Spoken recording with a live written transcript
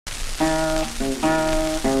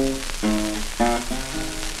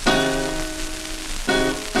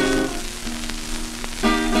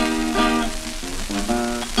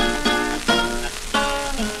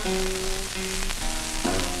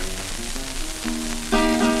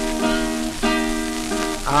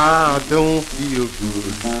I don't feel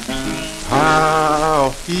good. I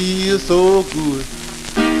feel so good.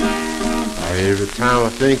 Every time I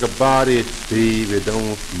think about it, baby,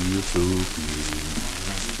 don't feel so good.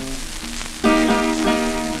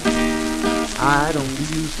 I don't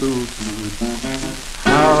feel so good.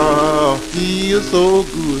 I feel so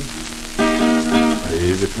good.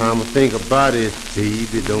 Every time I think about it,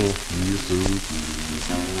 baby, don't feel so good.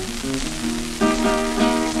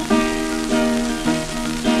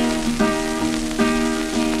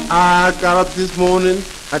 I got up this morning,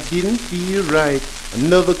 I didn't feel right.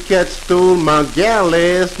 Another cat stole my gal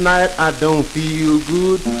last night. I don't feel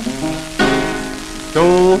good.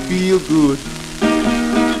 Don't feel good.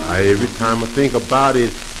 Every time I think about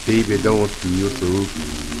it, baby, don't feel so good.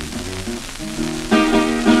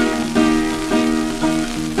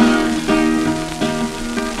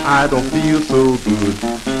 I don't feel so good.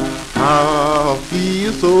 I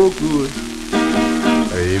feel so good.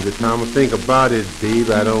 Every time I think about it,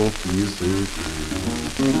 baby, I don't feel so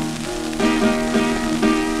good.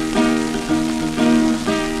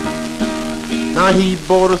 Now he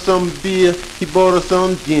bought her some beer, he bought her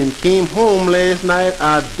some gin. Came home last night,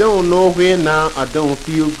 I don't know where now. I don't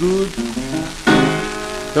feel good.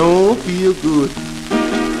 Don't feel good.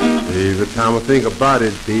 Every time I think about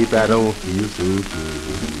it, baby, I don't feel so good.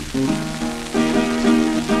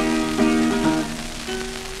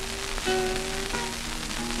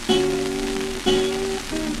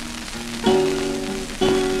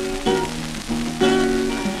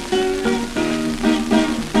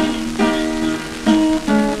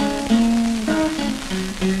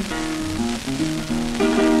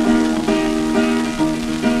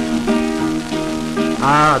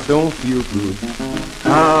 I don't feel good.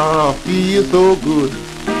 I feel so good.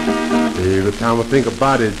 Every time I think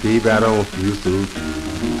about it, baby, I don't feel so good.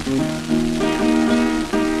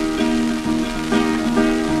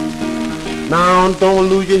 Now don't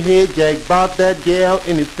lose your head, Jack, about that gal.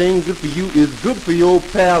 Anything good for you is good for your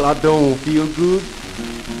pal. I don't feel good.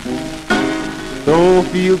 Don't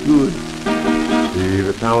feel good.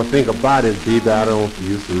 Every time I think about it, baby, I don't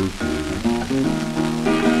feel so good.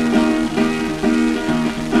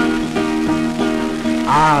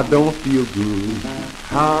 I don't feel good.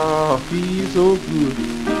 I feel so good.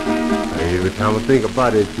 Every time I think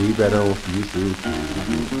about it, baby, I don't feel so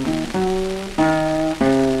good.